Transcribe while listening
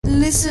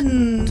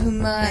Listen to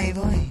my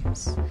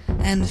voice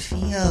and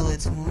feel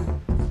its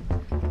warmth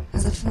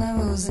as it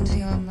flows into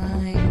your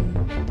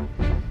mind.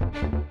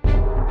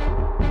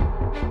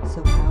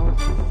 So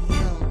powerful.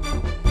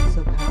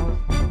 So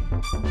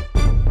powerful.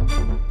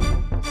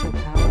 So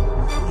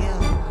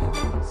powerful.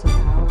 So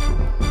powerful.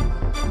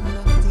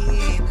 Look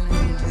deep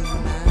into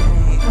my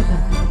eyes. Look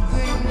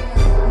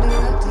deep.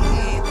 Look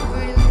deep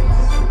into my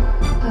eyes.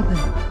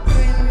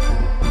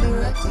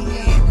 Directing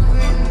your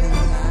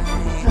thoughts.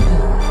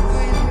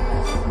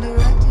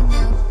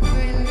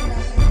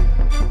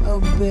 Oh,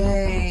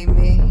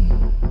 baby,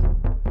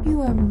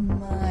 you are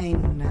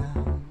mine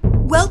now.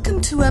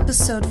 Welcome to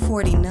episode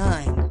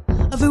 49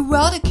 of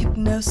Erotic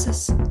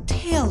Hypnosis,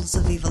 Tales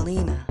of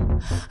Evilena.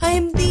 I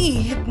am the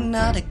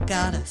hypnotic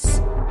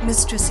goddess,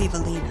 Mistress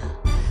Evilena,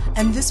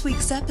 and this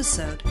week's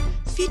episode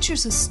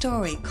features a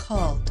story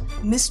called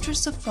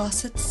Mistress of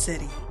Fawcett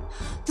City.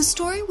 The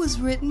story was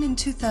written in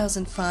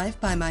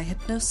 2005 by my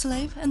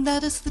hypnoslave, and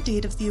that is the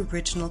date of the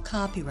original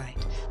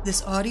copyright.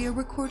 This audio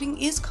recording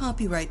is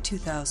copyright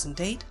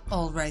 2008,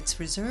 all rights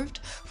reserved.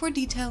 For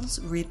details,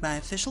 read my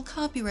official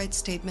copyright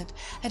statement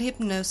at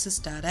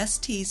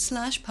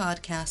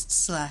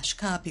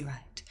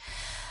hypnosis.st/podcast/copyright.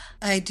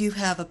 I do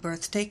have a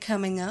birthday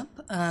coming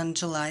up on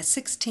July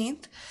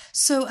 16th,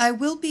 so I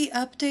will be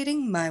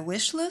updating my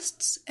wish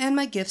lists and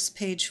my gifts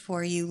page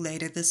for you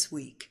later this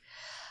week.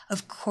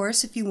 Of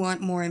course, if you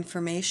want more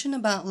information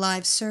about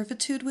live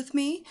servitude with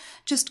me,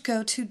 just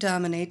go to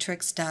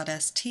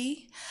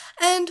dominatrix.st,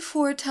 and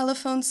for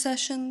telephone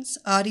sessions,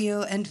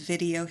 audio and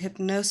video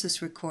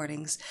hypnosis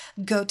recordings,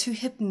 go to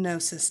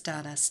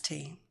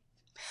hypnosis.st.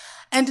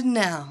 And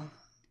now,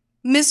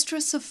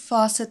 Mistress of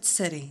Fawcett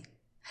City.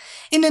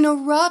 In an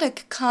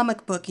erotic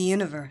comic book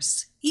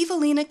universe,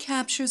 Evilena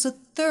captures a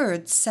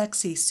third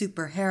sexy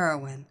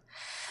super-heroine.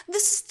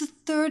 This is the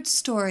third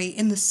story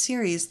in the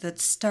series that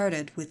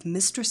started with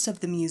Mistress of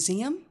the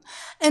Museum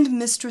and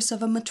Mistress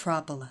of a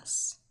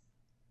Metropolis.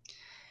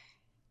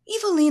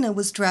 Evilena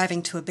was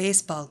driving to a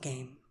baseball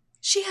game.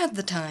 She had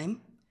the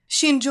time.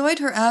 She enjoyed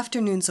her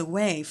afternoons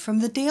away from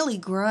the daily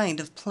grind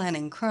of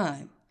planning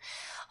crime.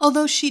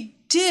 Although she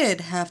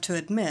did have to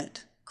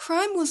admit,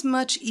 crime was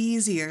much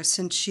easier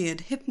since she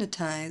had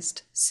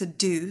hypnotized,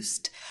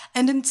 seduced,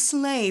 and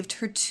enslaved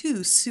her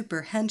two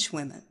super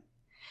henchwomen.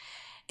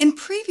 In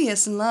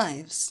previous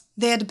lives,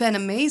 they had been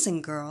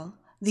Amazing Girl,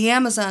 the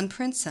Amazon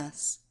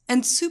Princess,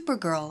 and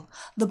Supergirl,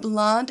 the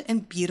blonde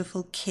and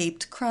beautiful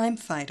caped crime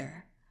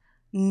fighter.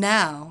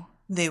 Now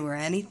they were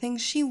anything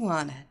she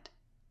wanted.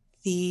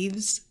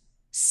 Thieves,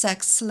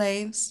 sex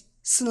slaves,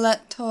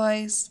 slut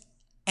toys,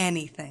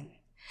 anything.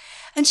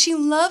 And she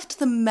loved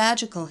the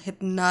magical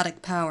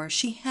hypnotic power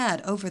she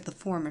had over the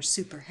former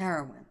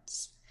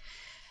superheroines.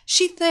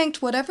 She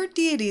thanked whatever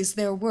deities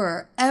there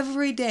were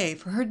every day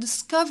for her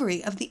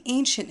discovery of the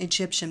ancient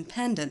Egyptian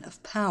pendant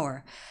of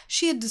power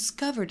she had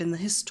discovered in the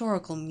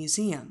historical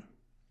museum.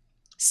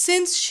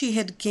 Since she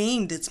had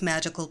gained its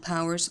magical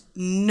powers,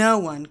 no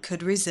one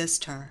could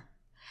resist her.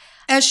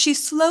 As she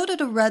slowed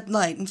at a red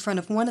light in front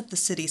of one of the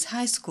city's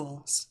high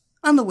schools,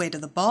 on the way to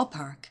the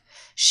ballpark,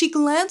 she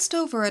glanced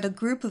over at a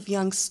group of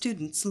young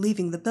students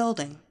leaving the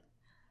building.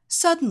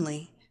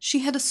 Suddenly, she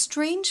had a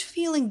strange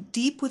feeling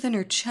deep within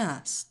her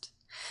chest.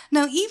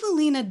 Now,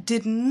 Evilena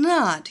did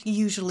not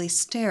usually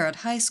stare at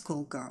high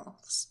school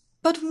girls,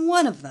 but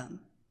one of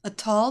them, a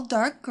tall,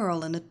 dark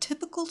girl in a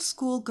typical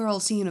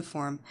schoolgirl's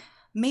uniform,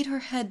 made her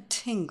head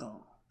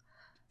tingle.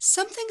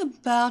 Something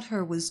about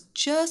her was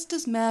just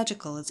as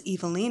magical as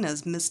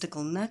Evelena's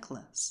mystical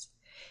necklace.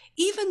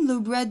 Even the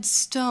red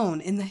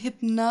stone in the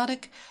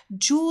hypnotic,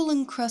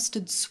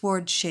 jewel-encrusted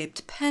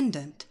sword-shaped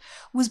pendant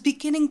was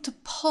beginning to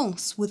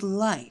pulse with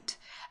light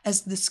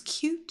as this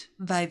cute,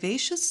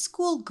 vivacious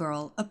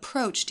schoolgirl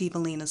approached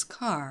Evelena's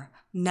car,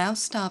 now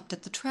stopped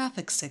at the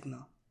traffic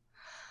signal.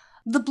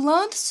 The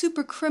blonde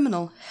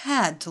supercriminal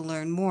had to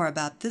learn more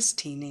about this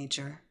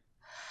teenager.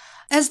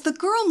 As the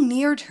girl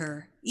neared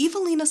her,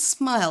 Evilena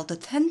smiled a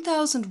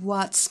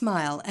 10,000-watt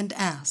smile and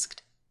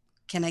asked,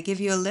 "Can I give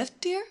you a lift,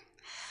 dear?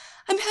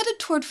 I'm headed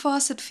toward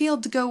Fawcett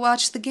Field to go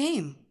watch the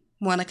game.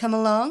 Want to come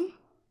along?"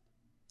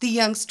 The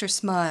youngster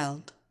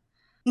smiled.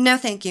 "No,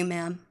 thank you,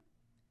 ma'am,"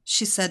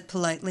 she said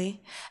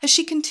politely, as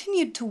she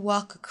continued to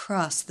walk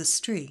across the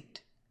street.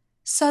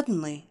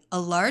 Suddenly, a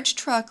large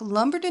truck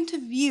lumbered into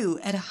view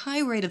at a high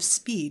rate of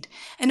speed,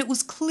 and it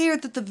was clear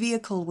that the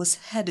vehicle was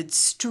headed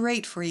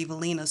straight for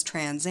Evelena's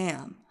Trans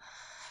Am.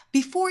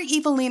 Before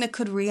Evilena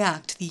could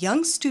react, the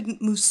young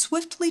student moved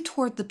swiftly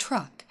toward the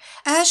truck.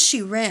 As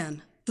she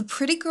ran, the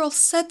pretty girl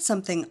said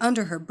something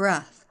under her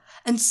breath,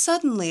 and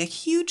suddenly a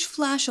huge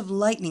flash of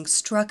lightning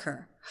struck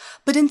her.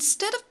 But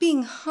instead of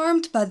being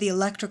harmed by the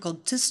electrical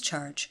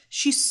discharge,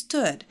 she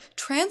stood,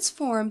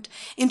 transformed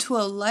into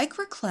a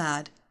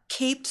lycra-clad,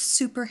 caped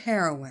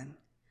super-heroine.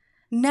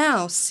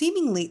 Now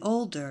seemingly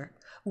older,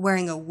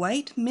 wearing a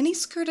white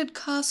mini-skirted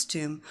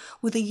costume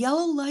with a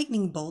yellow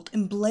lightning bolt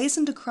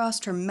emblazoned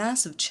across her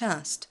massive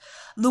chest.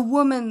 The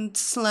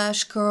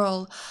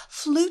woman/girl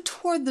flew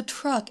toward the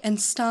truck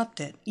and stopped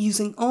it,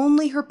 using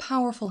only her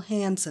powerful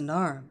hands and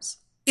arms.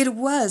 It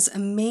was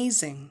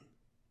amazing.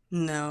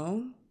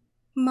 No,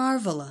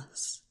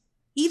 marvelous.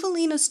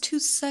 Evelena's two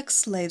sex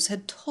slaves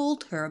had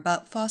told her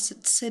about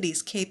Fawcett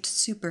City's caped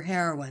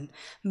super-heroine,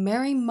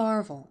 Mary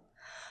Marvel,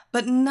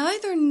 but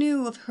neither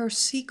knew of her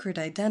secret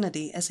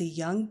identity as a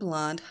young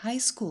blonde high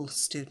school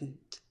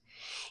student.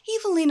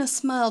 Evilena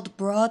smiled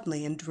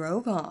broadly and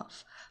drove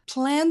off,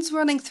 plans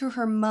running through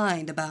her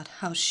mind about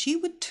how she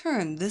would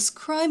turn this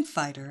crime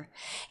fighter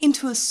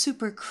into a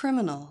super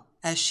criminal,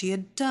 as she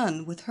had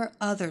done with her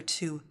other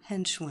two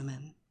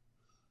henchwomen.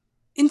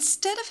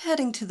 Instead of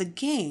heading to the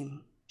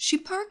game, she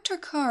parked her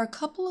car a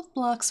couple of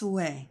blocks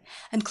away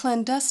and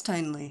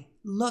clandestinely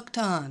looked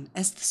on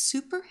as the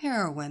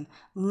super-heroine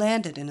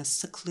landed in a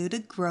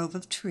secluded grove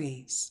of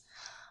trees.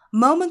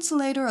 Moments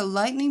later, a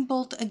lightning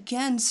bolt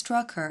again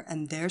struck her,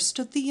 and there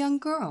stood the young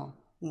girl,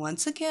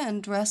 once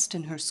again dressed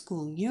in her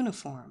school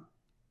uniform.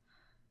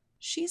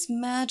 She's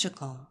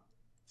magical,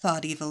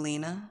 thought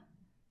Evilena.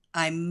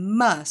 I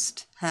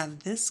must have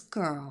this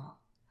girl.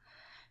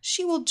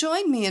 She will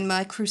join me in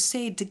my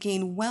crusade to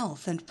gain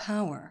wealth and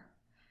power.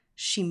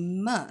 She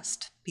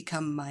must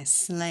become my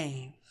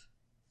slave.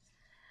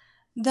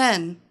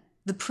 Then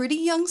the pretty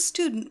young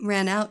student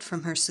ran out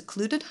from her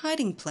secluded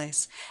hiding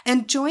place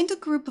and joined a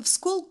group of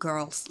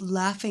schoolgirls,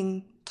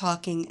 laughing,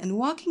 talking, and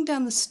walking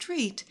down the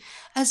street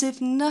as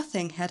if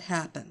nothing had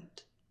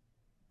happened.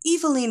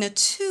 Evilena,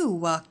 too,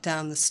 walked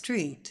down the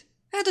street,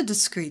 at a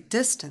discreet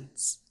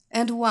distance,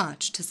 and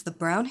watched as the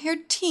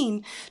brown-haired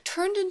teen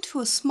turned into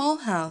a small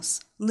house,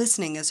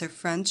 listening as her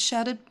friends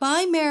shouted,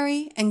 "Bye,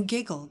 Mary," and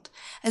giggled,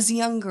 as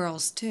young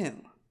girls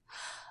do.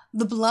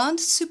 The blonde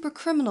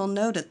super-criminal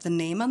noted the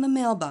name on the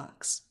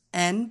mailbox,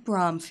 N.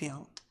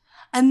 Bromfield,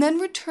 and then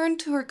returned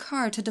to her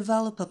car to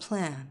develop a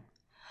plan.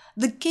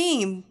 The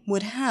game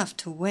would have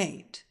to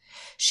wait.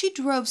 She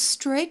drove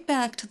straight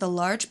back to the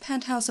large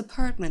penthouse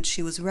apartment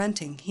she was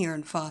renting here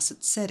in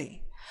Fawcett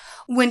City.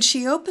 When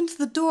she opened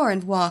the door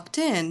and walked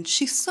in,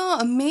 she saw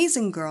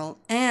Amazing Girl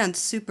and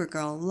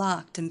Supergirl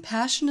locked in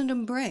passionate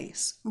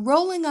embrace,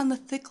 rolling on the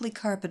thickly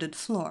carpeted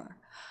floor.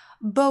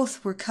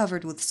 Both were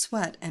covered with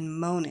sweat and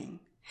moaning.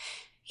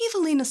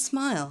 Evilena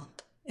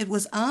smiled. It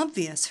was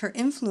obvious her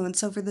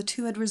influence over the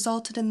two had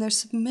resulted in their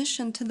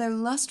submission to their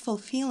lustful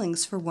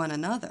feelings for one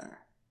another.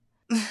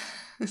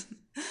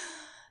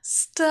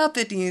 "Stop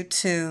it, you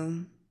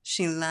two,"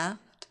 she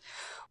laughed.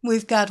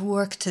 "We've got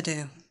work to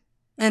do,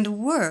 and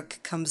work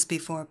comes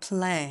before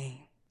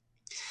play."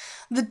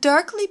 The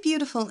darkly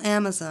beautiful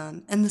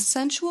Amazon and the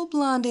sensual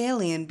blonde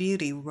alien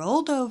beauty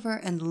rolled over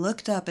and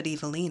looked up at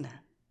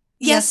Evilena.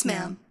 "Yes,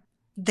 ma'am,"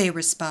 they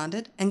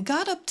responded, and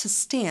got up to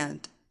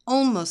stand,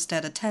 almost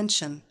at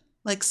attention,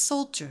 like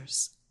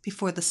soldiers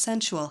before the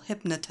sensual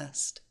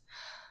hypnotist.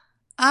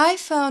 "I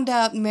found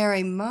out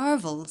Mary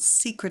Marvel's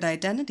secret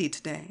identity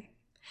today,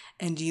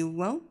 and you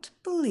won't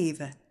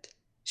believe it.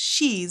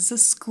 She's a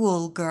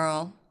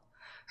schoolgirl.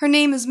 Her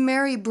name is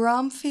Mary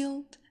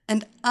Bromfield,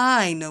 and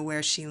I know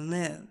where she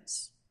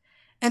lives.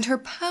 And her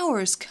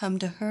powers come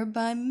to her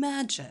by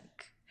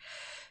magic.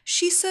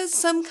 She says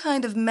some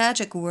kind of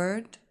magic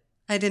word.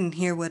 I didn't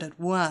hear what it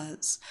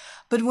was,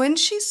 but when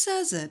she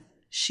says it,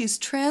 she's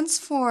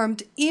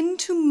transformed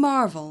into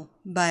Marvel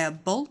by a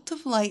bolt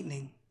of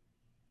lightning.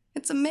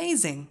 It's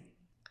amazing.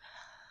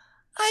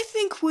 I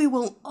think we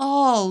will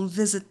all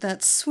visit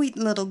that sweet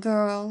little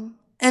girl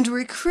and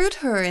recruit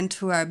her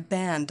into our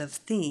band of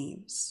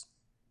thieves.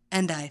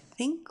 And I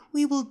think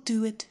we will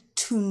do it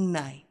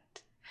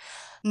tonight.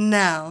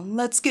 Now,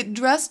 let's get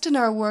dressed in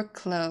our work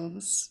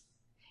clothes,"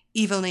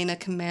 Evilena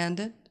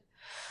commanded.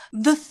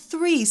 The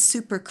three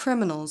super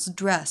criminals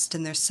dressed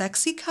in their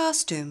sexy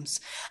costumes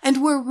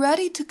and were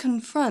ready to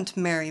confront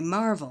Mary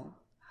Marvel.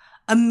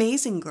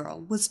 Amazing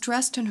Girl was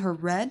dressed in her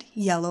red,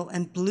 yellow,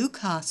 and blue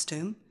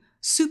costume,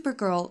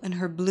 Supergirl in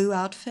her blue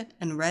outfit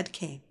and red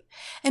cape,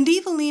 and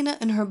Evilena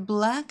in her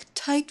black,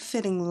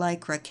 tight-fitting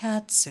lycra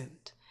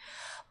catsuit.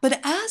 But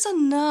as a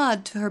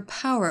nod to her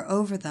power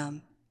over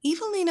them,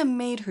 Evilena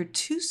made her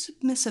two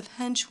submissive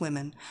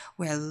henchwomen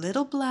wear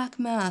little black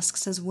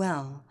masks as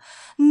well,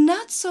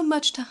 not so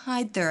much to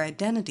hide their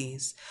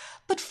identities,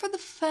 but for the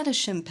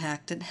fetish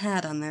impact it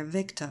had on their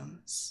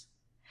victims.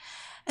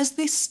 As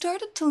they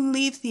started to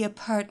leave the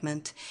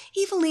apartment,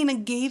 Evilena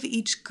gave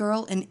each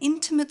girl an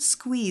intimate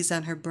squeeze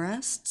on her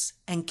breasts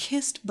and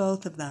kissed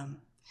both of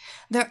them.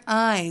 Their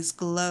eyes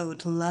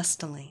glowed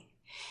lustily.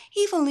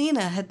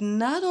 Evilena had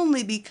not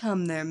only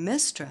become their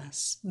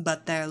mistress,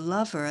 but their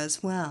lover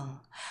as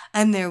well,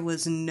 and there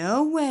was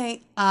no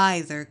way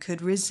either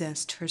could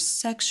resist her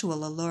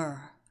sexual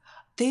allure.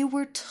 They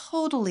were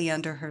totally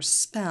under her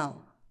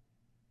spell.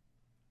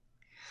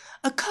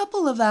 A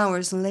couple of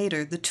hours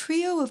later, the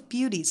trio of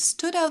beauties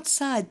stood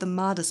outside the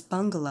modest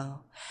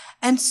bungalow,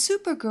 and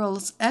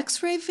Supergirl's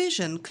X-ray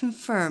vision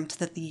confirmed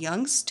that the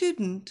young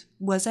student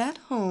was at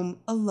home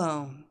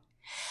alone.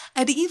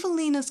 At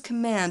Evelina's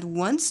command,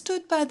 one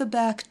stood by the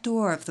back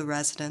door of the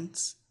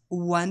residence,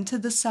 one to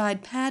the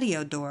side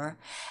patio door,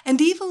 and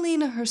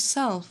Evelena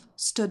herself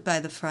stood by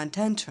the front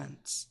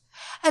entrance.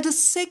 At a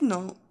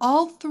signal,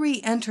 all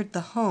three entered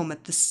the home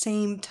at the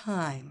same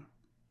time.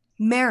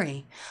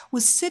 Mary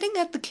was sitting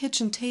at the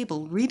kitchen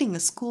table reading a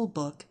school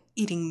book,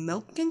 eating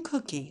milk and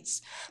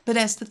cookies, but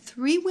as the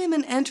three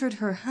women entered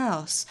her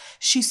house,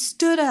 she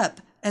stood up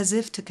as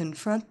if to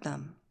confront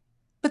them.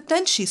 But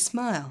then she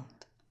smiled.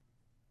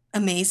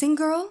 "Amazing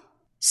girl?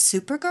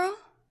 Supergirl?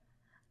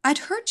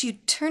 I'd heard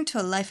you'd turned to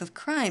a life of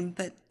crime,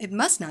 but it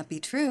must not be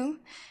true.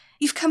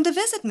 You've come to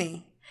visit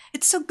me.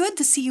 It's so good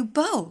to see you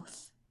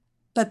both."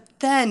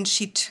 But then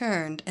she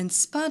turned and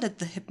spotted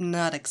the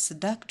hypnotic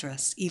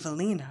seductress,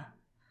 Evilena.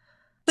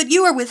 "But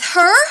you are with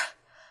her?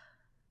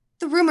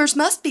 The rumors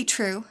must be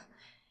true.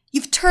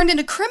 You've turned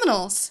into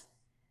criminals.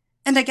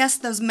 And I guess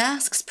those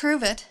masks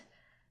prove it.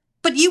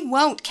 But you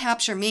won't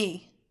capture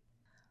me."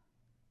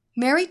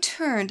 Mary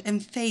turned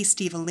and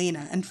faced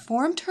Evilena and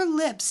formed her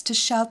lips to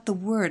shout the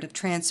word of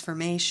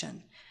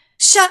transformation.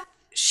 "Shut!"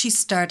 she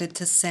started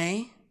to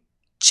say,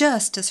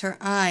 just as her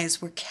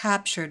eyes were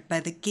captured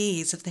by the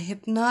gaze of the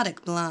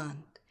hypnotic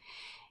blonde.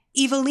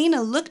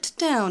 Evilena looked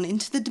down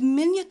into the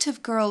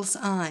diminutive girl's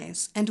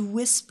eyes and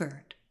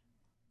whispered,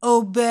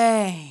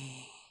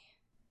 "Obey."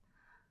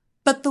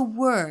 But the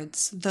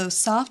words, though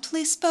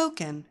softly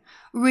spoken,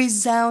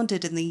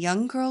 resounded in the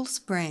young girl's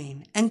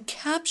brain and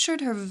captured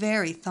her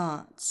very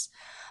thoughts.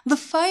 The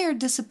fire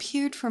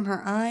disappeared from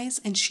her eyes,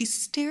 and she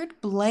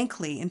stared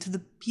blankly into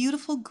the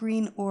beautiful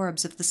green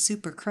orbs of the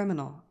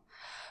super-criminal.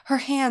 Her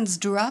hands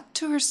dropped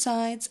to her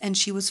sides, and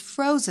she was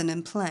frozen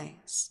in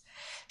place.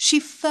 She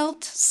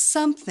felt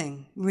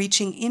something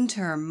reaching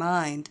into her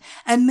mind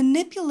and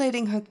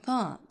manipulating her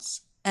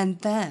thoughts, and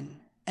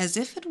then, as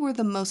if it were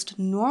the most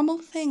normal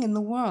thing in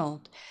the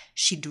world,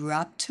 she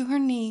dropped to her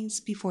knees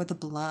before the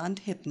blonde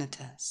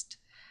hypnotist.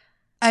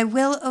 "I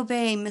will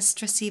obey,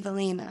 Mistress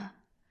Evilena,"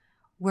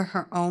 were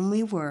her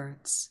only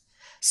words.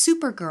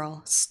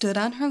 Supergirl stood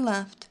on her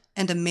left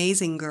and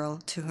Amazing Girl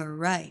to her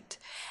right,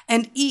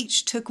 and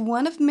each took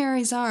one of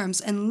Mary's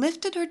arms and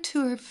lifted her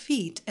to her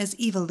feet as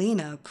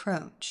Evilena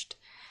approached.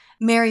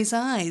 Mary's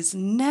eyes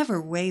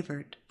never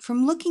wavered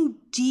from looking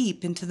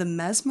deep into the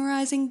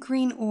mesmerizing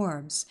green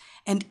orbs,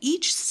 and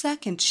each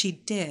second she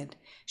did,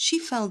 she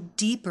fell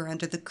deeper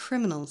under the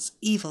criminal's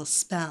evil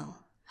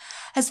spell.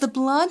 As the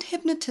blonde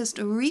hypnotist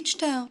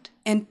reached out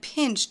and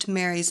pinched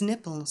Mary's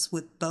nipples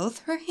with both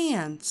her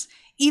hands,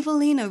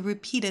 Evilena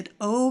repeated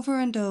over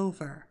and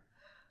over,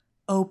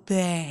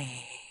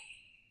 "Obey,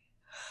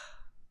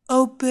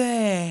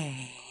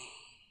 obey,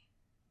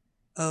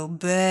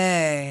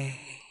 obey."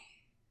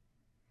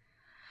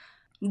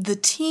 The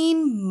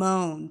teen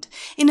moaned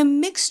in a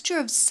mixture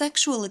of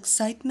sexual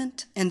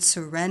excitement and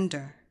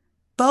surrender,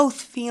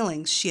 both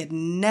feelings she had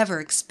never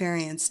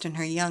experienced in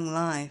her young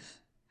life.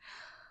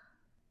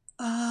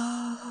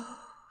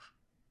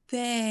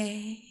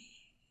 "Obey,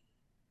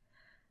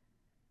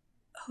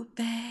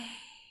 obey,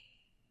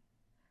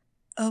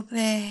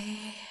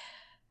 obey,"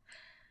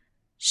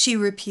 she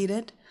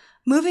repeated,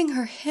 moving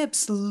her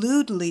hips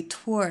lewdly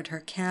toward her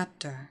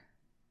captor.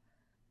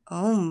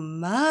 "Oh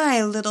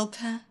my, little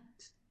pet.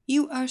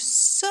 You are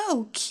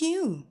so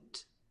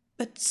cute,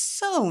 but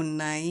so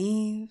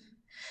naive.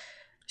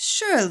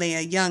 Surely a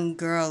young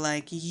girl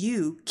like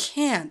you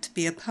can't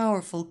be a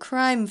powerful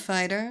crime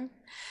fighter.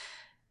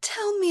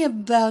 Tell me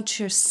about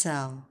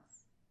yourself,"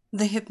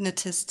 the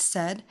hypnotist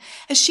said,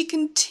 as she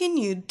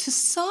continued to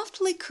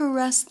softly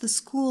caress the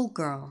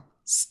schoolgirl,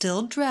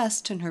 still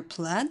dressed in her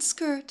plaid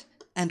skirt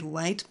and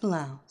white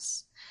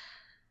blouse.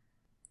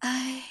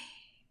 I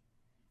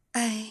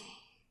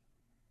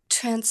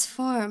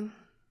transform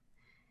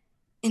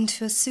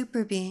into a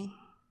super being,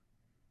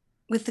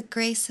 with the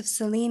grace of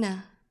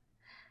Selena,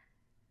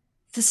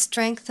 the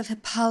strength of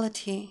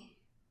Hippolyte,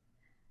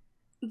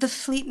 the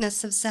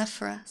fleetness of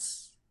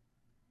Zephyrus,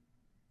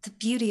 the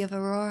beauty of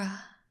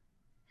Aurora,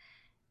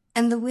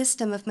 and the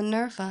wisdom of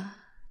Minerva,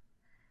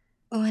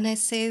 when I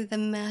say the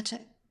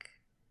magic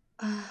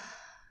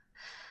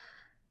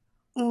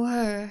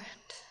word.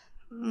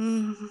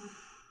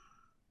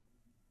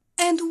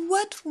 And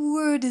what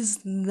word is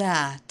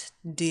that,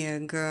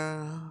 dear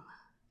girl?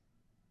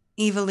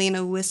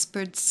 Evilena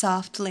whispered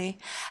softly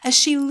as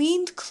she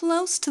leaned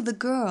close to the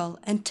girl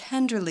and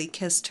tenderly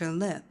kissed her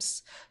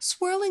lips,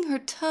 swirling her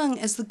tongue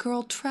as the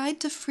girl tried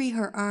to free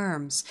her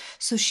arms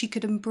so she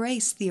could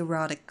embrace the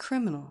erotic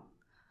criminal.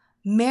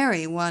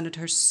 Mary wanted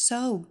her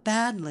so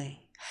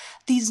badly.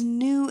 These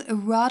new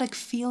erotic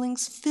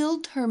feelings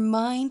filled her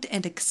mind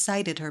and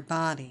excited her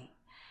body.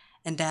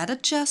 And at a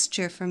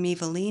gesture from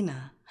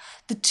Evilena,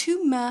 the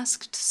two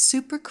masked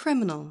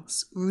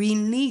super-criminals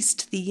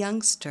released the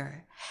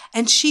youngster,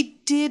 and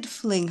she did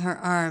fling her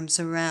arms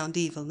around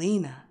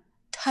Evilena,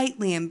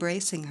 tightly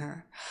embracing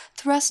her,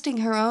 thrusting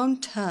her own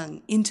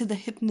tongue into the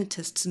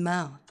hypnotist's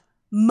mouth,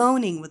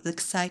 moaning with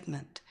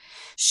excitement.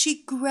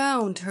 She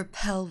ground her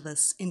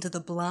pelvis into the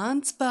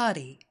blonde's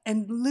body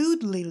and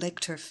lewdly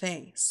licked her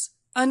face,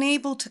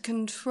 unable to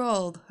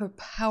control her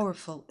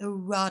powerful,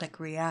 erotic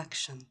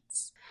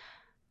reactions.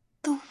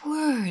 "The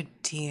word,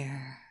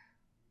 dear,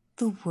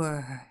 the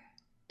word.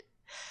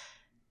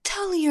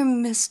 Tell your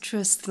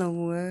mistress the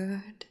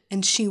word,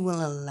 and she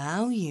will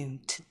allow you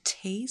to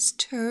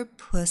taste her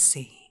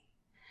pussy.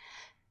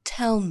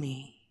 Tell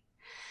me,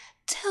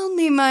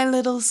 my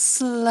little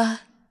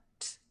slut,"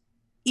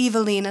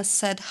 Evilena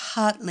said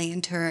hotly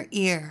into her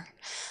ear,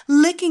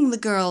 licking the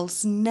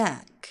girl's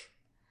neck.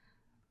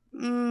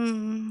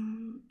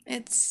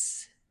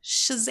 It's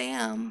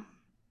Shazam,"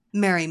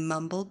 Mary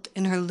mumbled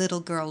in her little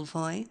girl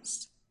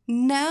voice,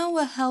 now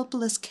a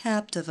helpless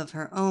captive of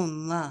her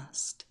own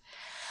lust.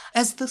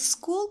 As the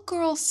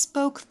schoolgirl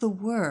spoke the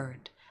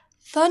word,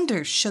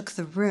 thunder shook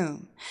the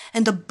room,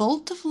 and a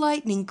bolt of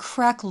lightning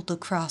crackled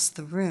across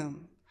the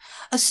room.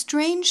 A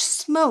strange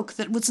smoke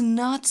that was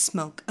not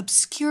smoke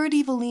obscured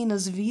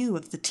Evelena's view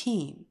of the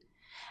teen.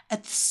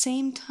 At the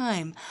same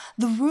time,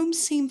 the room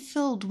seemed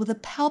filled with a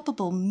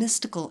palpable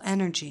mystical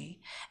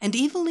energy, and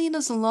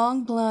Evelena's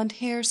long blonde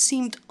hair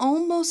seemed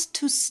almost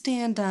to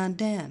stand on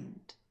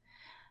end.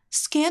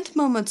 Scant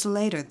moments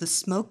later, the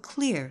smoke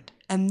cleared,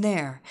 and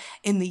there,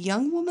 in the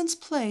young woman's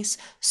place,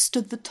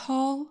 stood the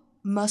tall,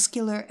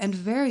 muscular, and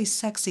very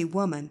sexy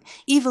woman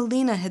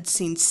Evilena had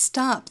seen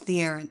stop the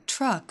errant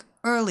truck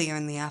earlier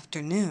in the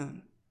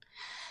afternoon.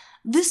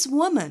 This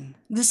woman,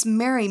 this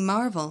Mary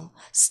Marvel,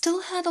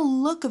 still had a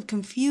look of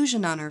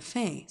confusion on her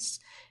face.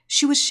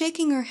 She was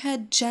shaking her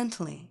head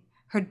gently,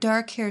 her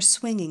dark hair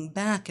swinging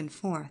back and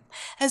forth,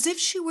 as if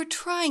she were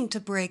trying to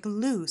break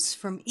loose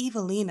from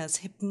Evelena's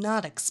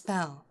hypnotic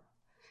spell.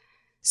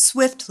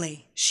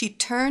 Swiftly, she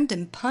turned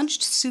and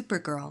punched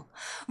Supergirl,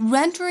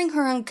 rendering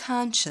her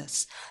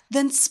unconscious,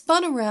 then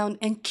spun around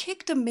and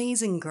kicked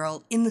Amazing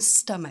Girl in the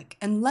stomach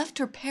and left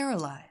her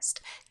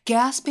paralyzed,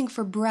 gasping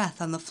for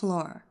breath on the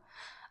floor.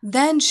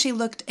 Then she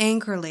looked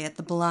angrily at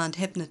the blonde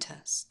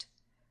hypnotist.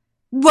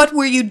 "What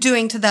were you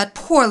doing to that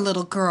poor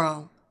little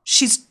girl?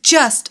 She's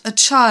just a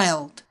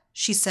child,"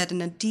 she said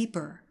in a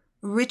deeper,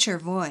 richer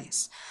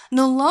voice,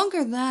 no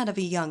longer that of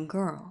a young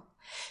girl.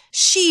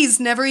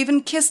 "She's never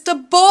even kissed a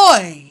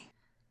boy!"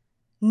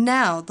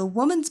 Now the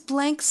woman's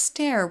blank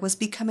stare was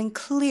becoming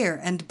clear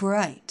and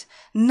bright,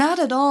 not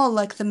at all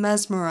like the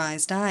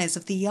mesmerized eyes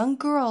of the young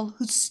girl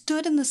who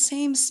stood in the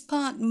same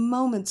spot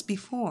moments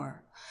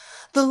before.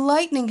 The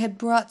lightning had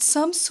brought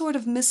some sort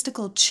of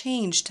mystical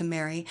change to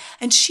Mary,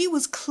 and she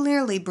was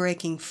clearly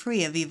breaking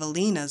free of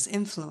Evelena's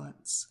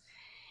influence.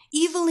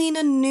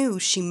 Evilena knew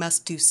she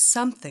must do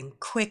something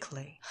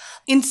quickly.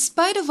 In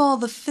spite of all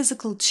the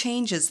physical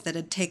changes that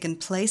had taken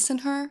place in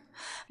her,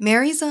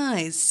 Mary's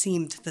eyes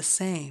seemed the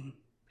same.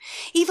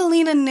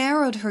 Evilena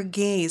narrowed her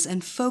gaze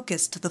and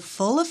focused the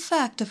full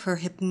effect of her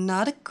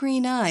hypnotic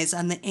green eyes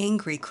on the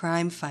angry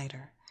crime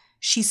fighter.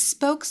 She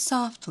spoke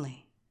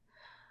softly.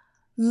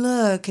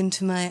 "Look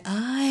into my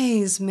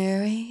eyes,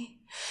 Mary.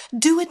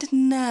 Do it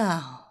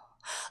now.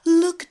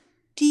 Look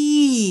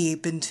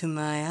deep into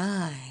my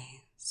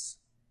eyes."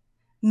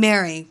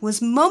 Mary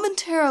was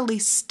momentarily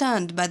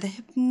stunned by the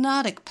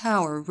hypnotic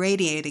power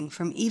radiating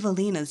from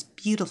Evelena's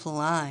beautiful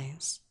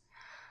eyes.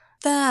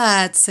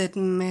 "That's it,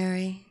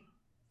 Mary.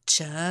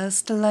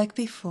 Just like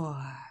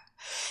before.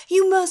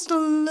 You must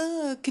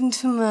look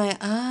into my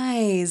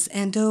eyes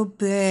and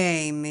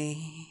obey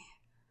me.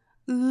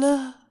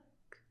 Look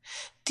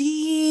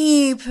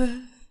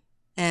deeper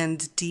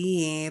and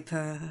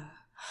deeper.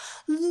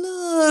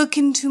 Look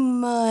into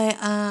my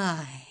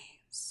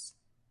eyes."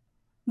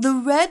 The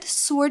red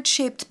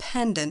sword-shaped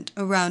pendant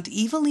around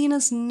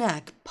Evelena's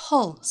neck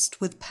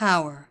pulsed with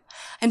power,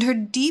 and her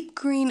deep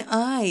green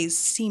eyes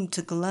seemed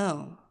to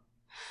glow.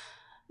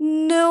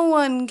 "No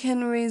one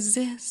can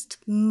resist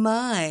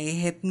my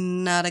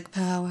hypnotic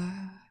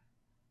power,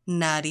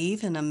 not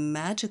even a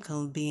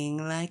magical being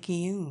like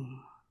you.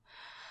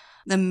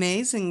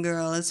 Amazing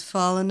Girl has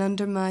fallen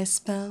under my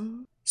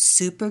spell,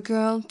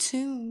 Supergirl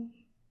too.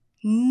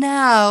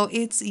 Now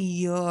it's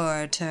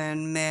your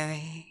turn,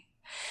 Mary.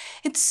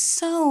 It's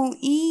so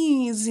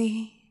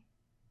easy.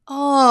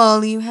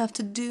 All you have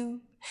to do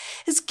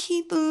is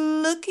keep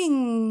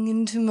looking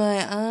into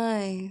my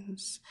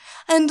eyes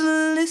and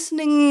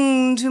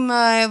listening to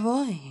my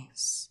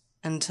voice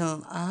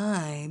until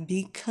I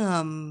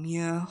become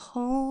your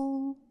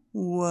whole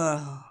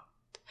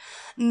world.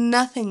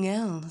 Nothing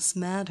else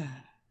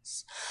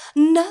matters.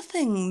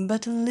 Nothing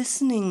but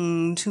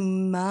listening to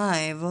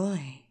my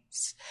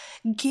voice,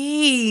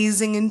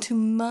 gazing into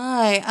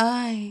my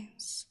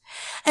eyes,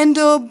 and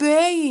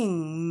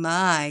obeying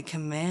my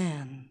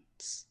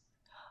commands.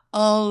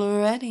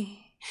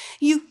 Already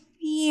you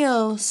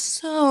feel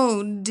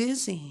so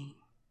dizzy,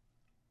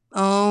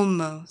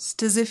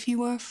 almost as if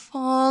you are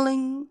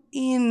falling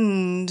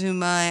into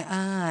my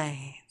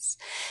eyes,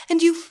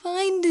 and you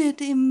find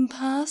it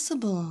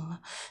impossible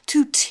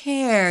to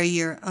tear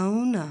your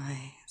own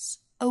eyes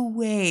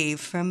away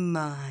from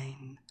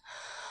mine.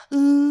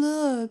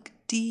 Look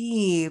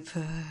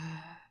deeper,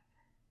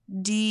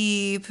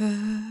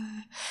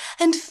 deeper,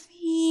 and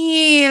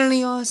feel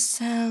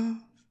yourself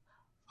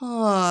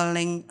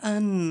falling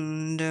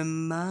under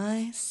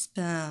my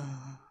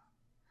spell.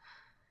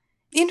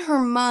 In her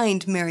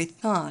mind, Mary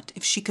thought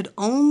if she could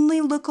only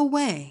look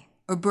away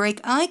or break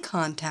eye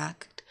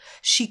contact,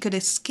 she could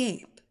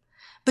escape.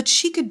 But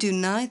she could do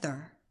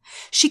neither.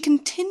 She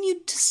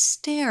continued to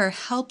stare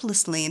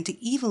helplessly into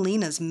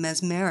Evilena's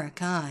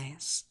mesmeric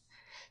eyes.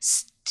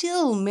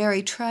 Still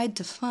Mary tried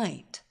to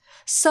fight,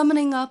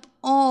 summoning up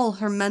all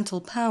her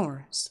mental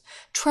powers,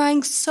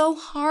 trying so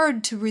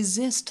hard to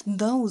resist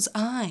those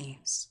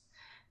eyes,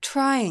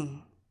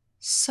 trying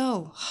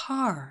so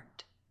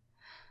hard.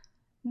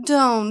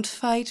 "Don't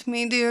fight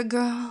me, dear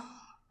girl.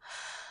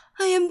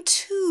 I am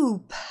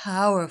too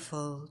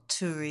powerful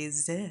to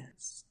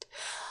resist.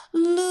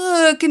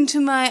 Look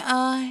into my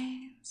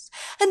eyes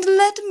and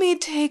let me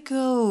take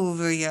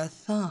over your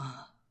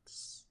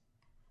thoughts.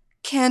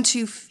 Can't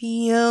you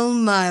feel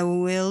my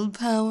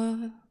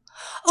willpower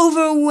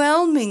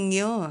overwhelming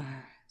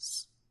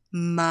yours,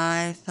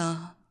 my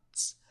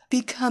thoughts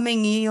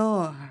becoming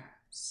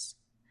yours?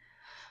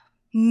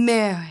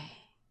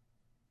 Mary,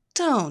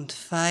 don't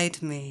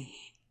fight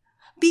me.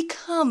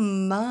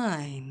 Become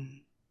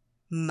mine,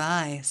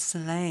 my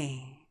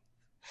slave.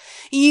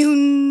 You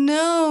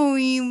know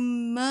you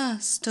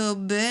must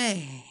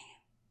obey,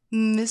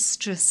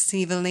 Mistress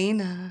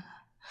Evilena.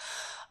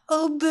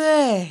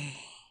 Obey,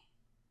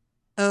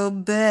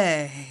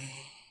 obey."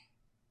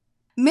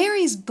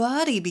 Mary's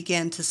body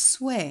began to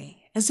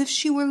sway as if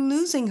she were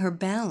losing her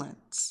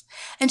balance,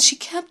 and she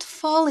kept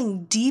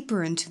falling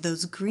deeper into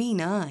those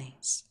green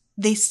eyes.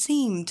 They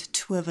seemed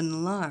to have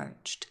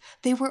enlarged.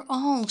 They were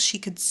all she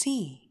could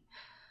see.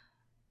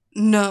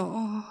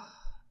 "No,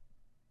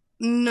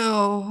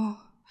 no,"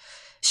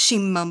 she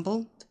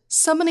mumbled,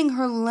 summoning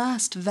her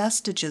last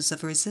vestiges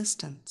of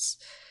resistance.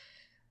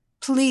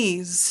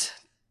 "Please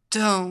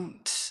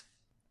don't."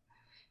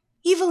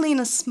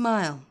 Evilena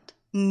smiled,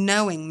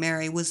 knowing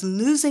Mary was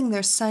losing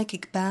their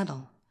psychic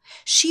battle.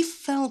 She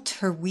felt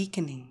her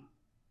weakening.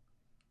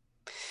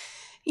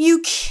 "You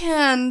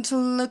can't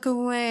look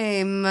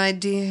away, my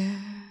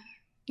dear.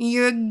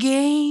 Your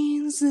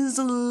gaze is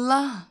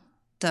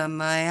locked on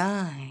my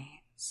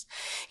eyes.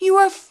 You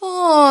are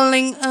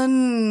falling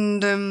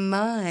under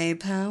my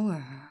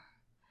power.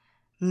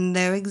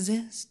 There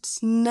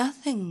exists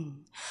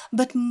nothing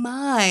but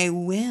my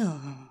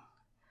will.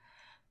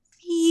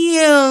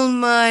 Feel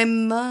my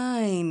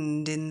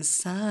mind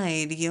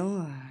inside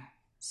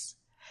yours,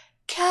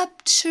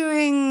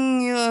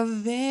 capturing your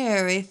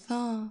very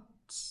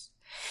thoughts.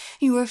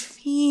 You are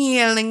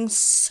feeling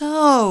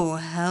so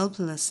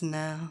helpless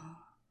now,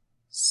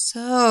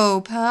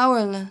 so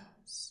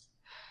powerless.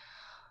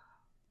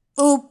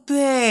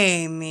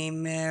 Obey me,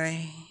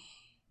 Mary.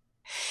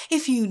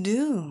 If you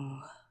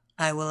do,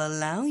 I will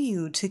allow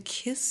you to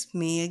kiss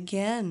me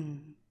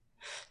again,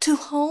 to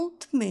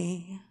hold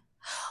me.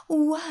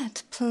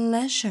 What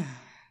pleasure!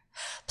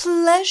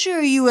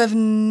 Pleasure you have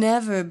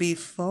never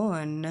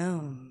before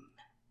known.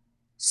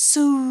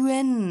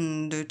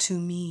 Surrender to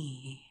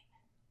me.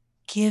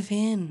 Give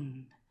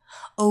in.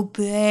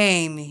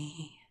 Obey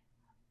me.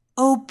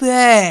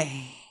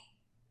 Obey."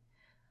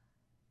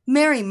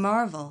 Mary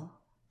Marvel,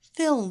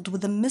 filled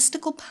with the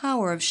mystical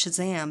power of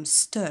Shazam,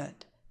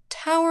 stood,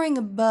 towering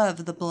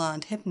above the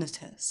blonde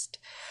hypnotist.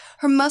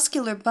 Her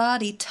muscular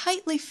body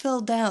tightly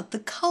filled out the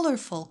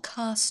colorful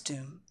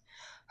costume.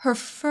 Her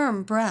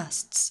firm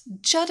breasts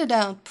jutted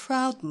out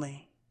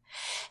proudly.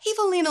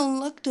 Evilena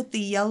looked at the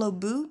yellow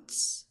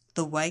boots,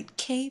 the white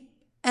cape,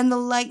 and the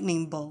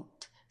lightning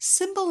bolt,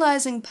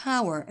 symbolizing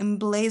power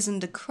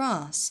emblazoned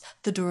across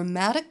the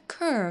dramatic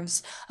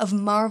curves of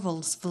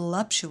Marvel's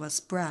voluptuous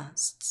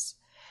breasts.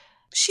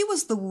 She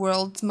was the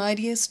world's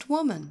mightiest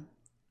woman,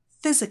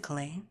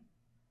 physically.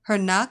 Her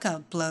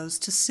knockout blows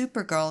to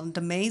Supergirl and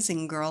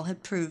Amazing Girl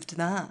had proved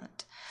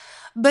that.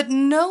 But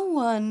no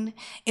one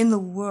in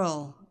the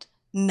world,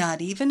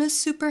 not even a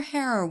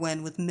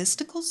super-heroine with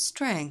mystical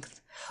strength,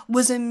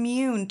 was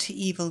immune to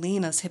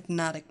Evilena's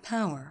hypnotic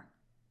power,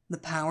 the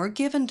power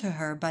given to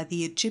her by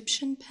the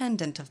Egyptian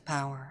pendant of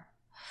power.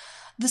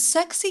 The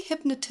sexy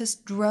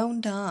hypnotist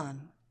droned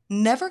on,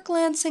 never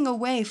glancing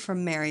away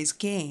from Mary's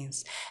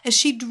gaze, as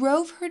she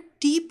drove her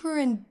deeper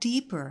and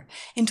deeper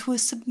into a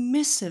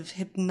submissive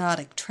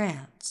hypnotic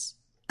trance,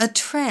 a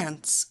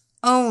trance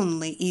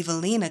only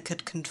Evilena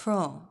could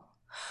control.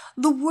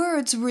 The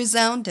words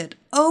resounded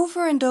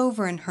over and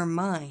over in her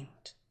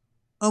mind.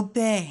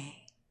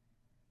 Obey,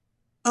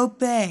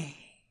 obey,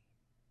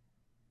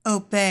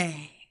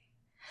 obey.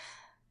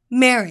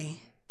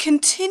 Mary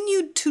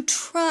continued to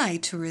try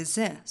to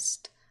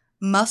resist.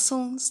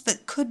 Muscles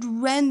that could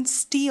rend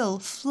steel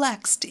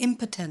flexed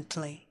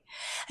impotently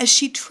as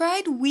she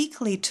tried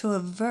weakly to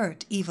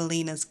avert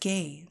Evilena's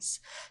gaze,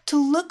 to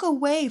look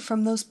away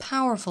from those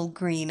powerful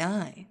green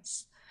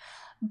eyes.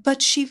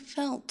 But she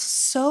felt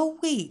so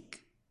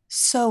weak,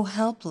 so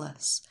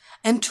helpless,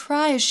 and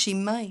try as she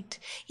might,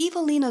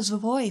 Evelena's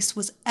voice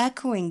was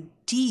echoing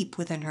deep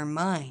within her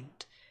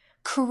mind,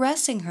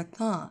 caressing her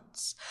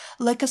thoughts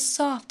like a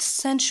soft,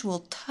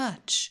 sensual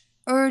touch,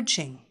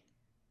 urging,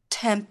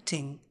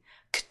 tempting,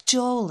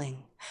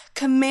 cajoling,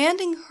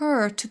 commanding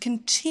her to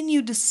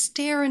continue to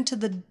stare into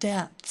the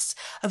depths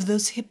of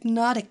those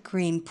hypnotic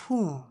green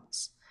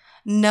pools,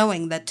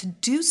 knowing that to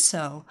do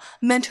so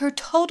meant her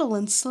total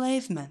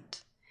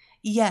enslavement.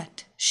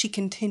 Yet she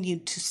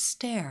continued to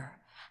stare,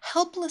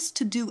 helpless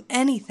to do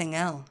anything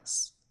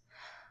else.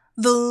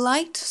 The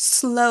light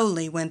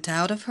slowly went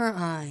out of her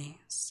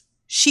eyes.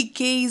 She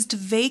gazed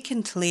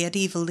vacantly at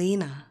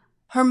Evilena,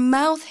 her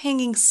mouth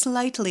hanging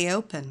slightly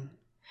open.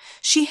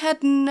 She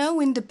had no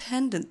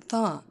independent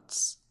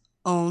thoughts,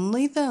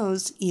 only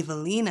those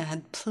Evilena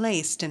had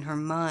placed in her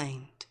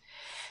mind.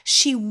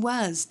 She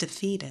was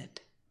defeated.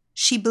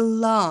 She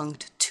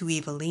belonged to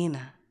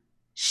Evilena.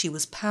 She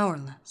was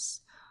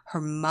powerless.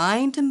 Her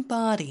mind and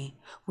body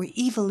were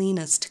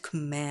Evelena's to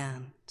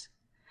command.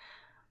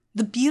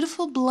 The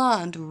beautiful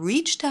blonde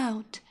reached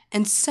out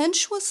and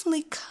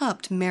sensuously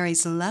cupped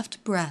Mary's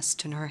left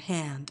breast in her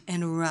hand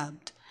and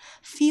rubbed,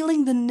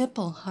 feeling the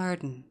nipple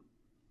harden.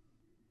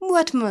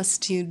 "What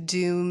must you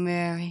do,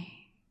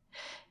 Mary?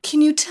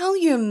 Can you tell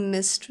your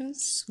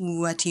mistress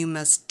what you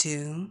must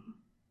do?"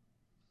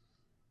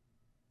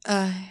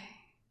 I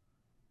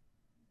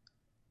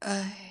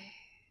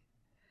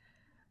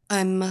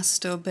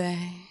must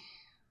obey.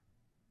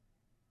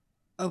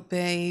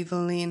 Obey,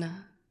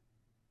 Evilena.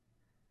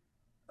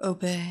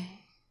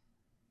 Obey.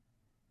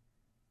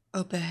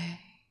 Obey.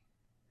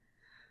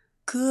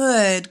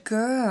 Good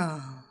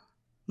girl.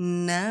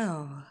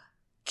 Now,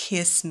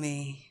 kiss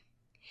me.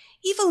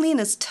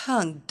 Evelena's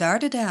tongue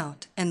darted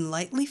out and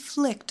lightly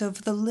flicked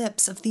over the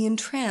lips of the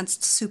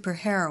entranced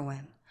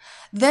super-heroine.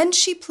 Then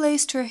she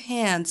placed her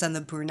hands on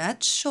the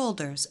brunette's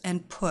shoulders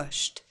and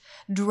pushed,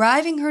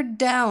 driving her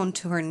down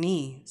to her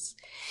knees.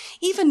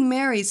 Even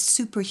Mary's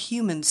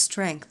superhuman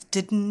strength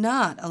did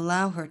not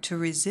allow her to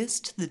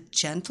resist the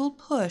gentle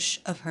push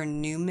of her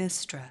new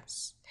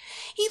mistress.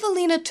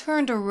 Evilena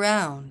turned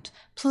around,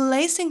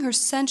 placing her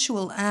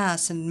sensual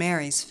ass in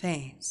Mary's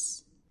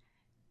face.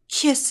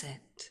 "Kiss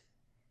it.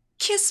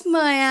 Kiss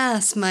my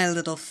ass, my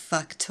little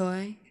fuck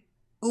toy.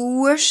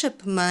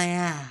 Worship my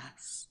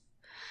ass."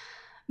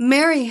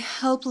 Mary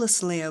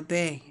helplessly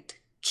obeyed,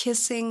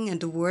 kissing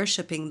and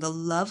worshipping the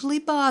lovely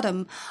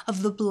bottom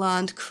of the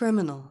blonde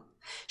criminal.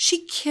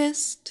 She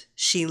kissed,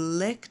 she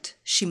licked,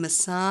 she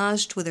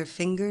massaged with her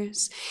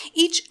fingers,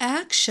 each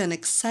action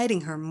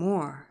exciting her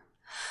more.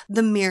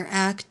 The mere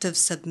act of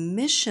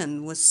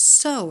submission was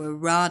so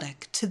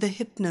erotic to the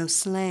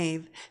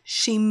hypno-slave,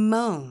 she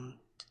moaned.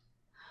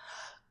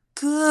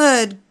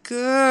 "Good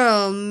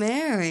girl,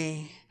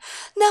 Mary.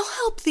 Now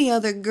help the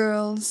other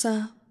girls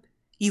up.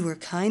 You were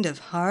kind of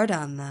hard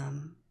on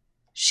them."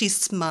 She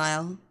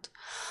smiled.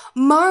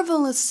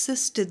 Marvel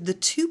assisted the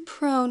two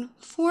prone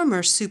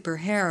former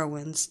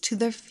super-heroines to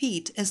their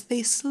feet as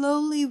they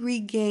slowly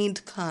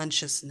regained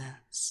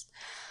consciousness.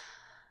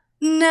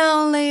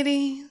 "Now,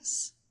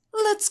 ladies,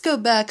 let's go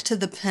back to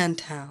the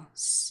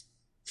penthouse.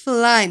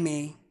 Fly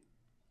me."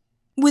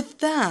 With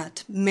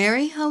that,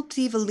 Mary helped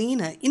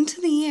Evilena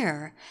into the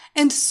air,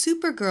 and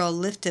Supergirl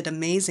lifted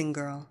Amazing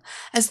Girl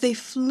as they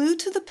flew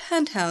to the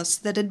penthouse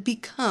that had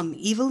become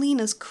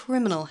Evelena's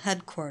criminal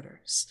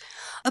headquarters.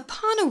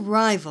 Upon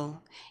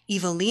arrival,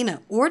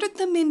 Evilena ordered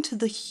them into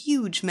the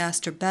huge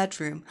master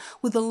bedroom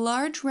with a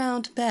large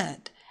round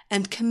bed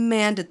and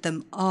commanded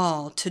them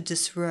all to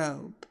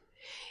disrobe.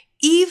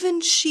 Even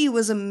she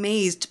was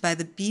amazed by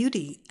the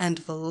beauty and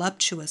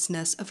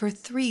voluptuousness of her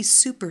three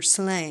super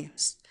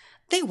slaves.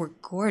 They were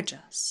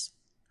gorgeous.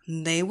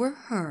 They were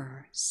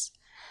hers.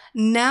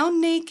 Now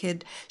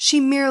naked, she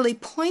merely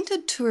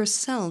pointed to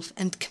herself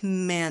and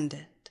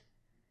commanded,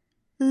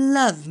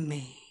 "Love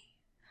me."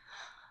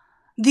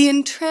 The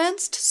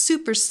entranced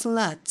super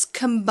sluts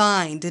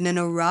combined in an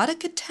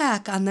erotic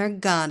attack on their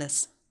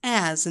goddess,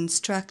 as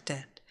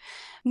instructed.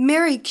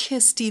 Mary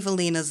kissed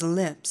Evelena's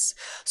lips,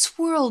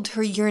 swirled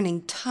her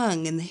yearning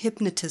tongue in the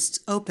hypnotist's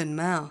open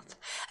mouth,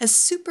 as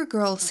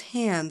Supergirl's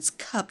hands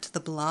cupped the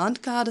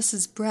blonde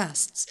goddess's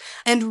breasts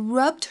and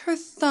rubbed her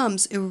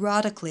thumbs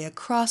erotically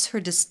across her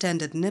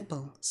distended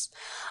nipples.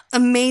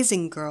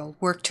 Amazing Girl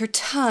worked her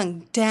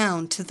tongue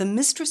down to the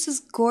mistress's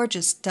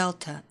gorgeous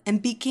delta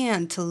and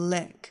began to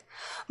lick.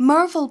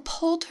 Marvel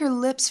pulled her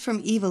lips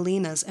from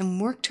Evelena's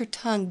and worked her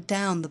tongue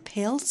down the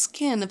pale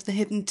skin of the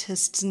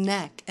hypnotist's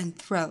neck and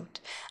throat,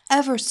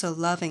 ever so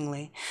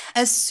lovingly,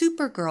 as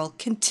Supergirl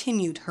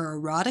continued her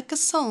erotic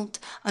assault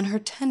on her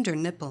tender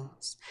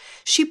nipples.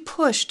 She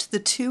pushed the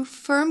two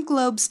firm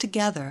globes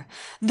together,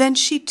 then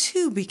she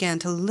too began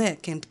to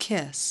lick and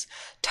kiss,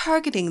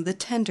 targeting the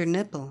tender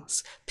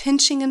nipples,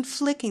 pinching and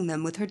flicking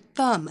them with her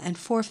thumb and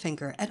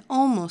forefinger at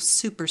almost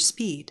super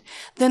speed,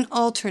 then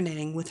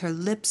alternating with her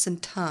lips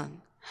and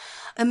tongue.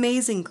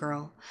 Amazing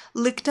Girl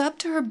licked up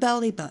to her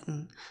belly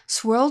button,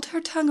 swirled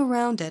her tongue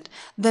around it,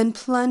 then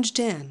plunged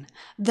in,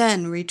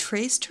 then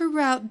retraced her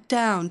route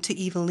down to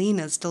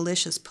Evelena's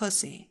delicious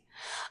pussy.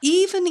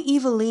 Even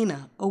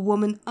Evilena, a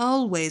woman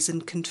always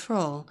in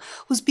control,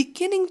 was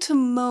beginning to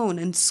moan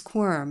and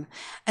squirm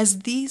as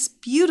these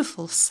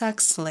beautiful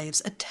sex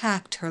slaves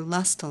attacked her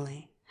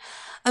lustily.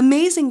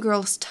 Amazing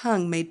Girl's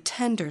tongue made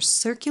tender,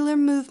 circular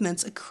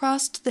movements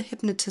across the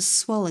hypnotist's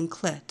swollen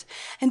clit,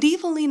 and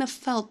Evilena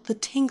felt the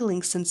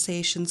tingling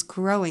sensations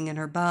growing in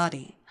her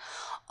body.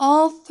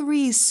 All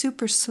three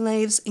super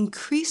slaves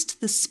increased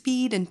the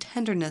speed and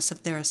tenderness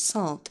of their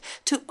assault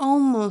to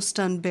almost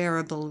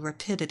unbearable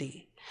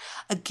rapidity.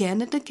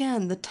 Again and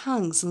again the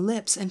tongues,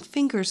 lips, and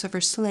fingers of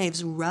her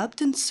slaves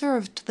rubbed and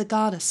served the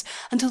goddess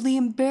until the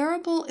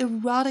unbearable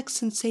erotic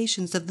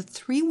sensations of the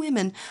three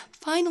women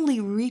finally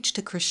reached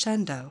a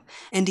crescendo,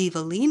 and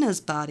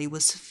Evilena's body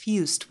was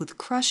suffused with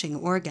crushing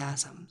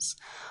orgasms.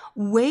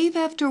 Wave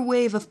after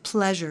wave of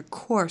pleasure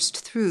coursed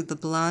through the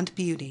blonde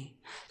beauty.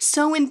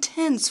 So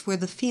intense were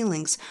the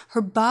feelings,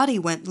 her body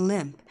went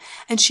limp,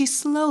 and she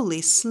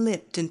slowly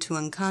slipped into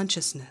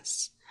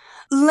unconsciousness.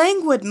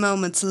 Languid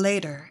moments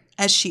later,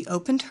 as she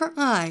opened her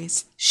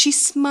eyes, she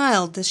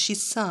smiled as she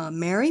saw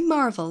Mary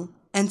Marvel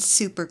and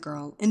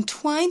Supergirl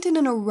entwined in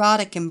an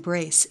erotic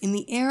embrace in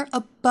the air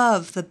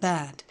above the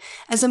bed,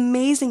 as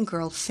Amazing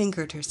Girl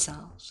fingered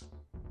herself.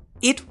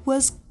 It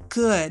was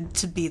good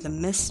to be the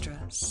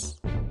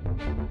mistress.